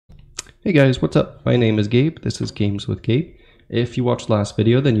Hey guys, what's up? My name is Gabe. This is Games with Gabe. If you watched the last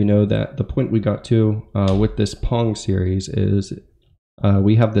video, then you know that the point we got to with this Pong series is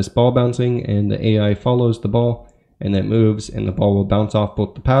we have this ball bouncing and the AI follows the ball and it moves and the ball will bounce off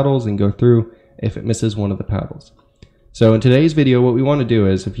both the paddles and go through if it misses one of the paddles. So in today's video, what we want to do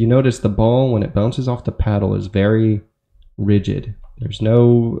is, if you notice, the ball when it bounces off the paddle is very rigid. There's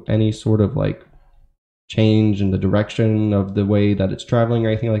no any sort of like change in the direction of the way that it's traveling or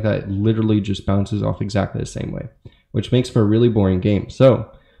anything like that. It literally just bounces off exactly the same way, which makes for a really boring game. So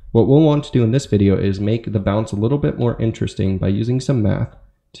what we'll want to do in this video is make the bounce a little bit more interesting by using some math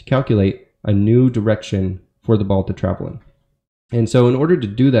to calculate a new direction for the ball to travel in. And so in order to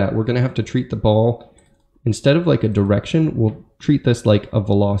do that, we're going to have to treat the ball, instead of like a direction, we'll treat this like a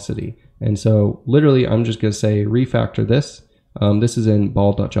velocity. And so literally I'm just going to say refactor this. This is in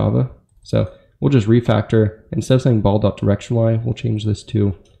ball.java. So we'll just refactor, instead of saying ball.direction_y, we'll change this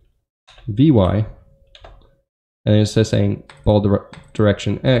to vy. And instead of saying ball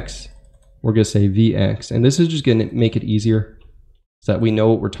direction x, we're going to say vx. And this is just going to make it easier so that we know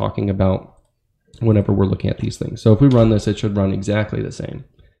what we're talking about whenever we're looking at these things. So if we run this, it should run exactly the same.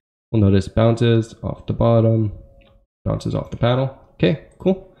 We'll notice bounces off the bottom, bounces off the paddle. Okay,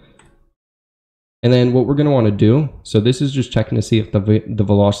 cool. And then what we're going to want to do, so this is just checking to see if the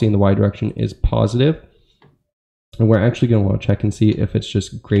velocity in the y direction is positive. And we're actually going to want to check and see if it's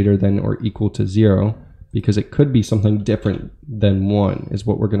just greater than or equal to 0, because it could be something different than 1 is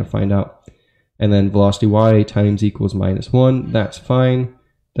what we're going to find out. And then velocity y times equals -1, that's fine.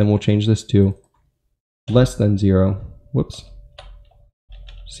 Then we'll change this to less than 0. Whoops.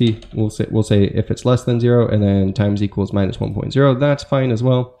 See, we'll say if it's less than 0 and then times equals -1.0, that's fine as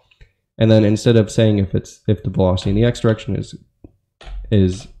well. And then instead of saying if the velocity in the x direction is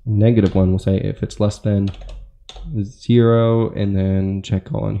 -1, we'll say if it's less than 0, and then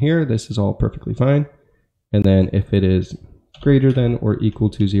check all on here. This is all perfectly fine. And then if it is greater than or equal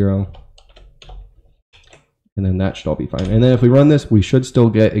to 0, and then that should all be fine. And then if we run this, we should still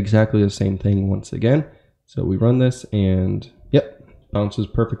get exactly the same thing once again. So we run this and yep, bounces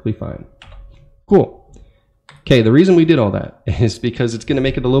perfectly fine. Cool. Okay, the reason we did all that is because it's going to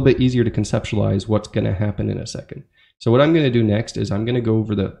make it a little bit easier to conceptualize what's going to happen in a second. So what I'm going to do next is I'm going to go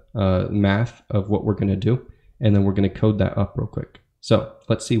over the math of what we're going to do, and then we're going to code that up real quick. So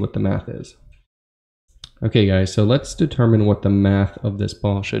let's see what the math is. Okay guys, so let's determine what the math of this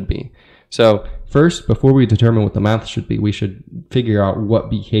ball should be. So first, before we determine what the math should be, we should figure out what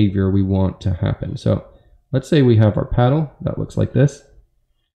behavior we want to happen. So let's say we have our paddle that looks like this.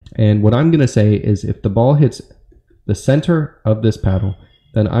 And what I'm going to say is if the ball hits the center of this paddle,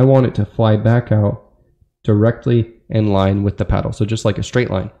 then I want it to fly back out directly in line with the paddle. So just like a straight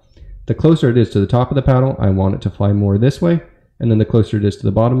line. The closer it is to the top of the paddle, I want it to fly more this way. And then the closer it is to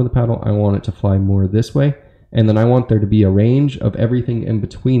the bottom of the paddle, I want it to fly more this way. And then I want there to be a range of everything in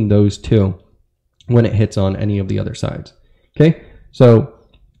between those two when it hits on any of the other sides. Okay, so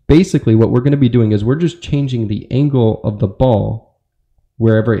basically what we're going to be doing is we're just changing the angle of the ball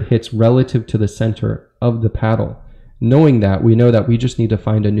wherever it hits relative to the center of the paddle. Knowing that, we know that we just need to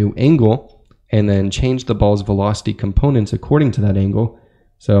find a new angle and then change the ball's velocity components according to that angle.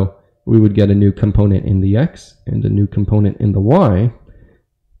 So we would get a new component in the x and a new component in the y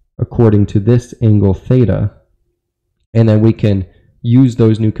according to this angle theta. And then we can use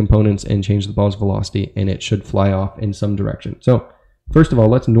those new components and change the ball's velocity, and it should fly off in some direction. So first of all,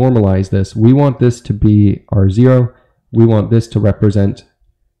 let's normalize this. We want this to be our 0. We want this to represent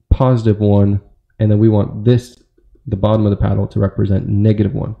 +1, and then we want this, the bottom of the paddle, to represent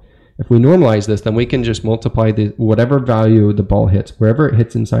 -1. If we normalize this, then we can just multiply whatever value the ball hits, wherever it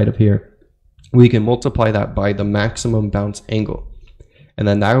hits inside of here, we can multiply that by the maximum bounce angle. And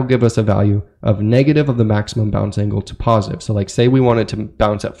then that will give us a value of negative of the maximum bounce angle to positive. So like say we wanted to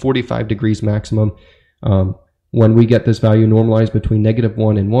bounce at 45 degrees maximum. When we get this value normalized between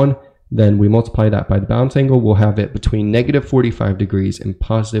 -1 and 1, then we multiply that by the bounce angle. We'll have it between -45 degrees and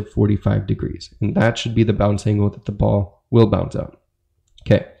 +45 degrees. And that should be the bounce angle that the ball will bounce out.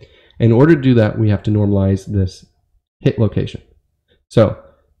 Okay. In order to do that, we have to normalize this hit location. So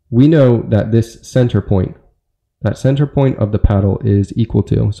we know that this center point, that center point of the paddle is equal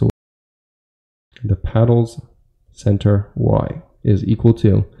to, so the paddle's center y is equal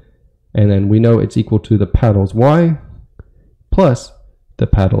to, and then we know it's equal to the paddle's y plus the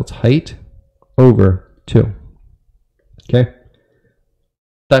paddle's height over 2. Okay,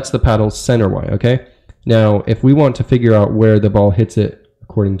 that's the paddle's center y. Okay, now if we want to figure out where the ball hits it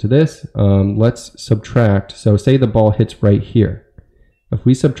according to this, let's subtract. So say the ball hits right here. If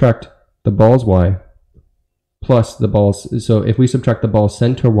we subtract the ball's y plus the ball's, so if we subtract the ball's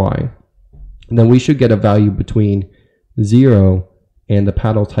center y then we should get a value between 0 and the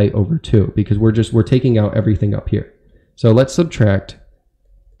paddle's height over 2, because we're taking out everything up here. So let's subtract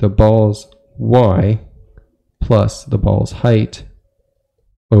the ball's y plus the ball's height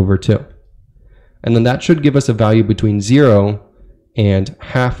over 2. And then that should give us a value between 0 and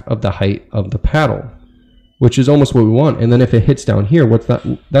half of the height of the paddle, which is almost what we want. And then if it hits down here, what's that?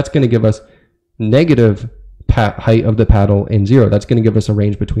 That's going to give us negative height of the paddle and 0. That's going to give us a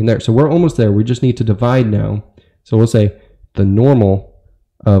range between there. So we're almost there. We just need to divide now. So we'll say the normal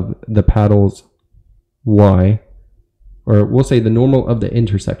of the paddle's y, or we'll say the normal of the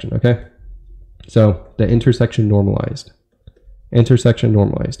intersection, okay? So the intersection normalized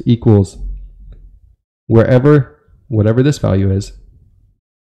equals whatever this value is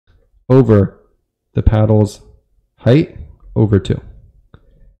over the paddle's height over 2.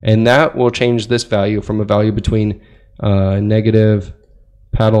 And that will change this value from a value between negative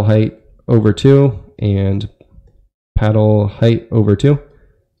paddle height over 2 and paddle height over 2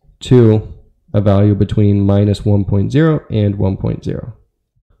 to a value between minus 1.0 and 1.0.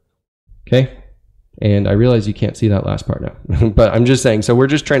 Okay? And I realize you can't see that last part now, but I'm just saying, so we're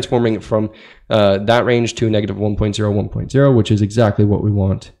just transforming it from that range to negative 1.0, 1.0, which is exactly what we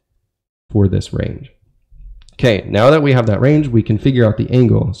want for this range. Okay, now that we have that range, we can figure out the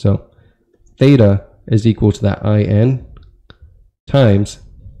angle. So theta is equal to that in times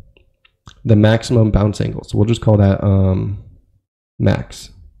the maximum bounce angle. So we'll just call that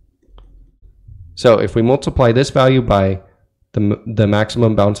max. So if we multiply this value by the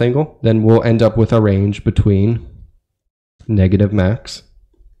maximum bounce angle, then we'll end up with a range between negative max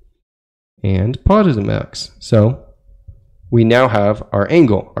and positive max. So we now have our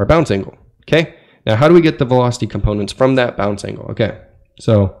angle, our bounce angle. Okay, now how do we get the velocity components from that bounce angle? Okay,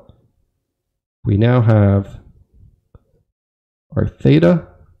 so we now have our theta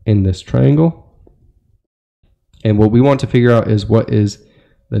in this triangle, and what we want to figure out is what is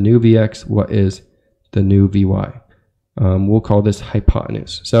the new Vx, what is the new Vy. We'll call this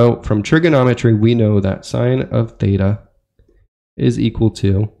hypotenuse. So from trigonometry, we know that sine of theta is equal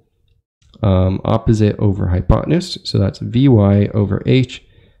to opposite over hypotenuse. So that's Vy over h.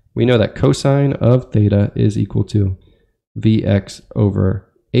 We know that cosine of theta is equal to Vx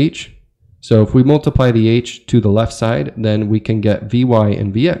over h. So if we multiply the h to the left side, then we can get Vy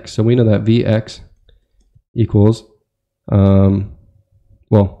and Vx. So we know that Vx equals,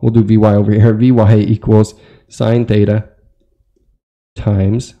 well, we'll do Vy over here. Vy equals sine theta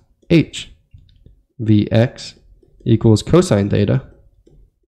times h. Vx equals cosine theta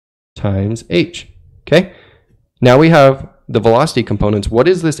times h. Okay, now we have the velocity components. What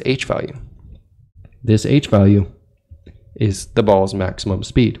is this h value? This h value is the ball's maximum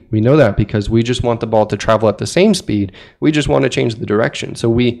speed. We know that because we just want the ball to travel at the same speed. We just want to change the direction. So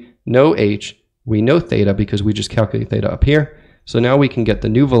we know h, we know theta because we just calculate theta up here. So now we can get the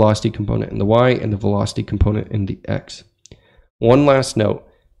new velocity component in the y and the velocity component in the x. One last note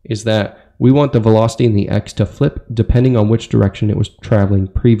is that we want the velocity in the x to flip depending on which direction it was traveling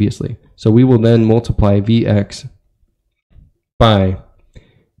previously. So we will then multiply Vx by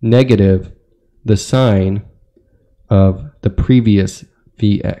negative the sine of the previous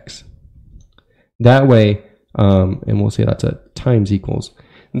Vx. That way, and we'll say that's a times equals.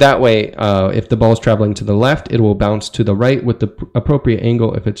 That way, if the ball is traveling to the left, it will bounce to the right with the appropriate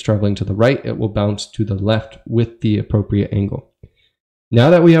angle. If it's traveling to the right, it will bounce to the left with the appropriate angle. Now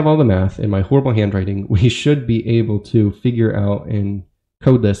that we have all the math in my horrible handwriting, we should be able to figure out and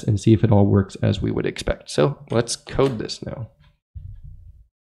code this and see if it all works as we would expect. So let's code this now.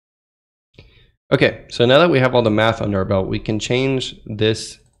 Okay, so now that we have all the math under our belt, we can change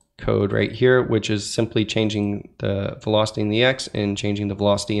this code right here, which is simply changing the velocity in the x and changing the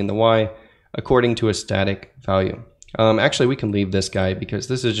velocity in the y according to a static value. Actually, we can leave this guy because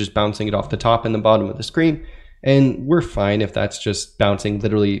this is just bouncing it off the top and the bottom of the screen, and we're fine if that's just bouncing,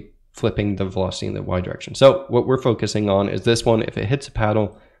 literally flipping the velocity in the y direction. So what we're focusing on is this one. If it hits a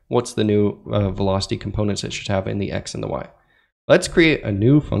paddle, what's the new velocity components it should have in the x and the y? Let's create a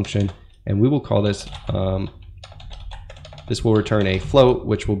new function, and we will call this, this will return a float,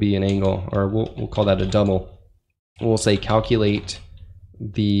 which will be an angle, or we'll call that a double. We'll say calculate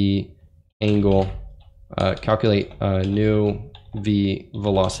the angle, calculate a new v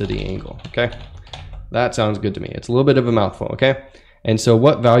velocity angle, okay? That sounds good to me. It's a little bit of a mouthful, okay? And so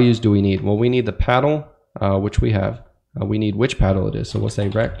what values do we need? Well, we need the paddle, which we have. We need which paddle it is. So we'll say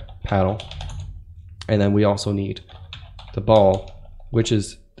rect paddle. And then we also need the ball, which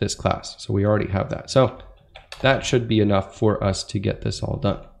is this class. So we already have that. So that should be enough for us to get this all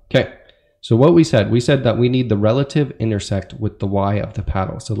done. Okay, So what we said that we need the relative intersect with the y of the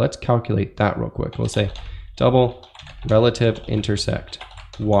paddle. So let's calculate that real quick. We'll say double relative intersect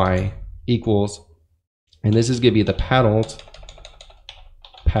y equals, and this is going to be the paddle's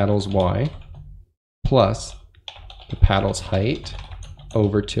y plus the paddle's height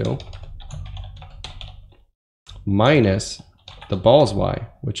over 2 minus the ball's y,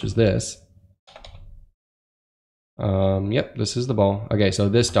 which is this. Yep, this is the ball. Okay, so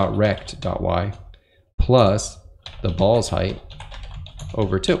this dot rect dot y plus the ball's height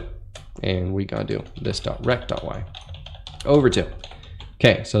over 2. And we gotta do this dot rect dot y over 2.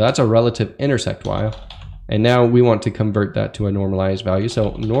 Okay, so that's a relative intersect y. And now we want to convert that to a normalized value.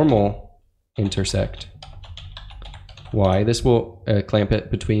 So normal intersect y, this will clamp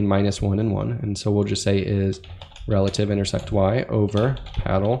it between -1 and 1. And so we'll just say is relative intersect y over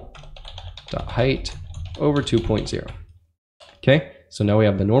paddle dot height over 2.0. Okay, so now we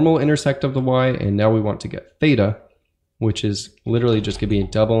have the normal intersect of the y, and now we want to get theta, which is literally just going to be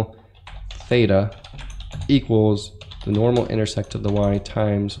double theta equals the normal intersect of the y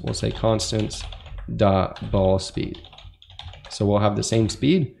times, we'll say constants dot ball speed. So we'll have the same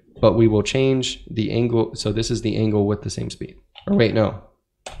speed, but we will change the angle. So this is the angle with the same speed. Or wait, no,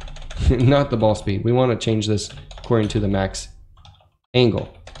 not the ball speed. We want to change this according to the max angle,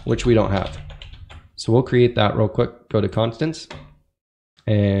 which we don't have. So we'll create that real quick. Go to constants,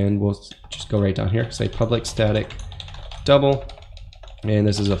 and we'll just go right down here. Say public static double, and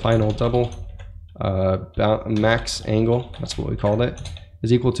this is a final double max angle. That's what we called it.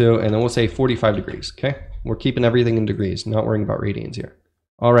 Is equal to, and then we'll say 45 degrees. Okay, we're keeping everything in degrees, not worrying about radians here.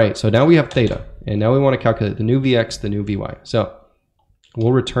 All right, so now we have theta, and now we want to calculate the new Vx, the new Vy. So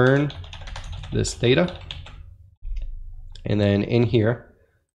we'll return this theta, and then in here,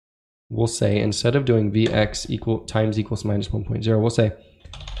 we'll say, instead of doing Vx times equals minus 1.0, we'll say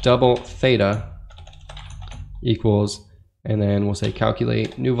double theta equals, and then we'll say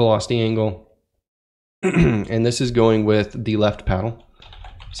calculate new velocity angle. And this is going with the left paddle.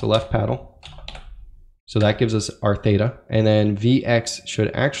 So left paddle. So that gives us our theta. And then Vx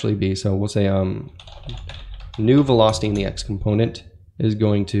should actually be, so we'll say new velocity in the x component is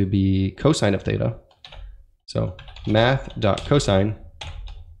going to be cosine of theta. So math.cosine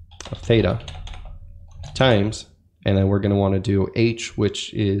of theta times, and then we're going to want to do h,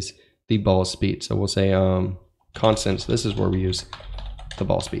 which is the ball speed. So we'll say constants. This is where we use the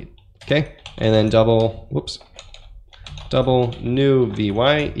ball speed. Okay, and then double new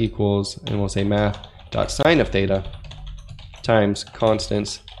Vy equals, and we'll say math dot sine of theta times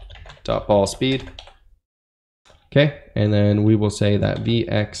constants dot ball speed. Okay, and then we will say that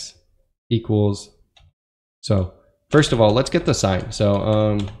Vx equals, so first of all, let's get the sine.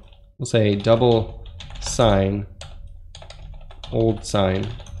 So we'll say double sine, old sine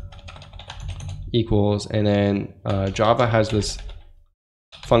equals, and then Java has this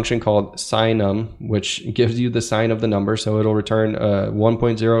function called sinum, which gives you the sign of the number. So it'll return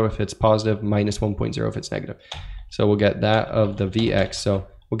 1.0 if it's positive, minus 1.0 if it's negative. So we'll get that of the Vx. So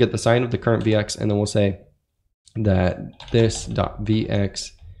we'll get the sign of the current Vx, and then we'll say that this dot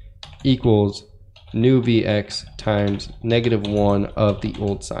Vx equals new Vx times -1 of the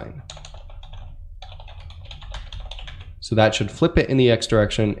old sine. So that should flip it in the x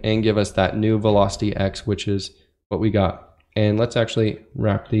direction and give us that new velocity x, which is what we got. And let's actually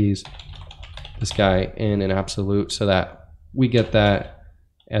wrap this guy in an absolute so that we get that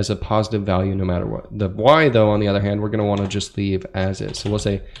as a positive value no matter what. The y, though, on the other hand, we're going to want to just leave as is. So we'll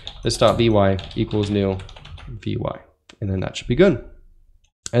say this dot Vy equals new Vy, and then that should be good.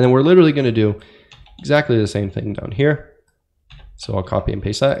 And then we're literally going to do exactly the same thing down here. So I'll copy and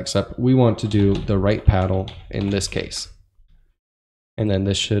paste that, except we want to do the right paddle in this case. And then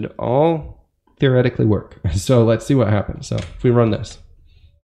this should all theoretically work. So let's see what happens. So if we run this,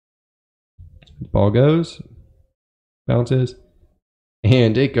 the ball goes, bounces,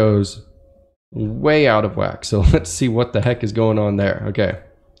 and it goes way out of whack. So let's see what the heck is going on there.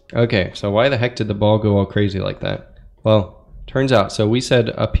 Okay, so why the heck did the ball go all crazy like that? Well, turns out, so we said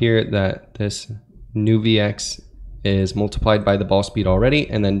up here that this new Vx is multiplied by the ball speed already,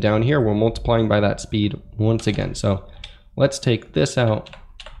 and then down here we're multiplying by that speed once again. So let's take this out,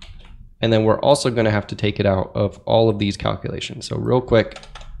 and then we're also going to have to take it out of all of these calculations. So real quick,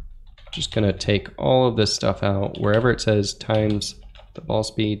 just going to take all of this stuff out. Wherever it says times the ball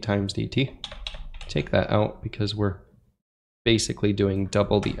speed times dt, take that out because we're basically doing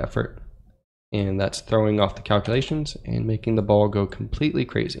double the effort. And that's throwing off the calculations and making the ball go completely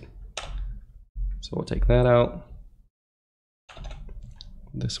crazy. So we'll take that out,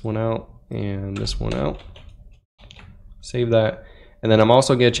 this one out, and this one out. Save that. And then I'm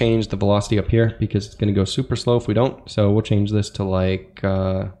also going to change the velocity up here because it's going to go super slow if we don't. So we'll change this to like,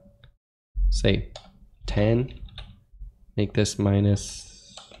 say 10. Make this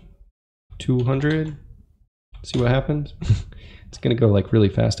minus 200. See what happens. It's going to go like really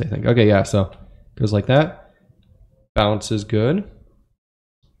fast, I think. Okay, yeah, so it goes like that. Bounce is good.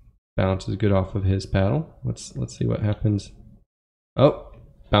 Bounce is good off of his paddle. Let's see what happens. Oh,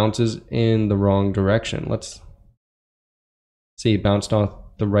 bounces in the wrong direction. Let's see, bounced off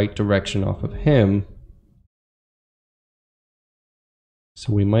the right direction off of him.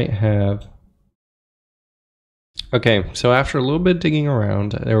 So we might have... Okay, so after a little bit of digging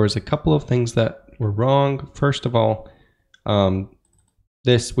around, there was a couple of things that were wrong. First of all,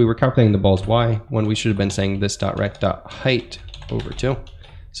 we were calculating the ball's y when we should have been saying this dot rect dot height over 2.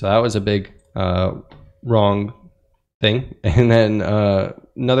 So that was a big wrong thing. And then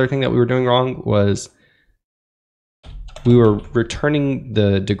another thing that we were doing wrong was we were returning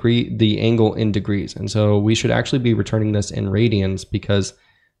the angle in degrees. And so we should actually be returning this in radians because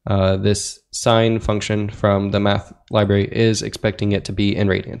this sine function from the math library is expecting it to be in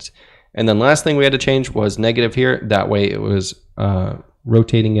radians. And then last thing we had to change was negative here. That way it was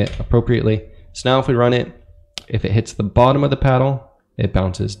rotating it appropriately. So now if we run it, if it hits the bottom of the paddle, it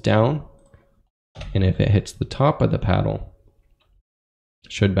bounces down. And if it hits the top of the paddle,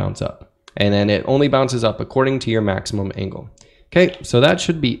 it should bounce up. And then it only bounces up according to your maximum angle. Okay, so that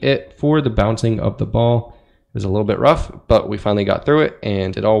should be it for the bouncing of the ball. It was a little bit rough, but we finally got through it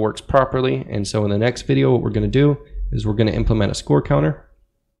and it all works properly. And so in the next video, what we're going to do is we're going to implement a score counter.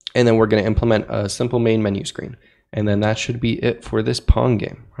 And then we're going to implement a simple main menu screen. And then that should be it for this Pong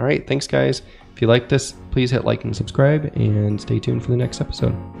game. All right, thanks guys. If you like this, please hit like and subscribe and stay tuned for the next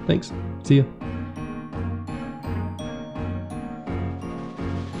episode. Thanks. See ya.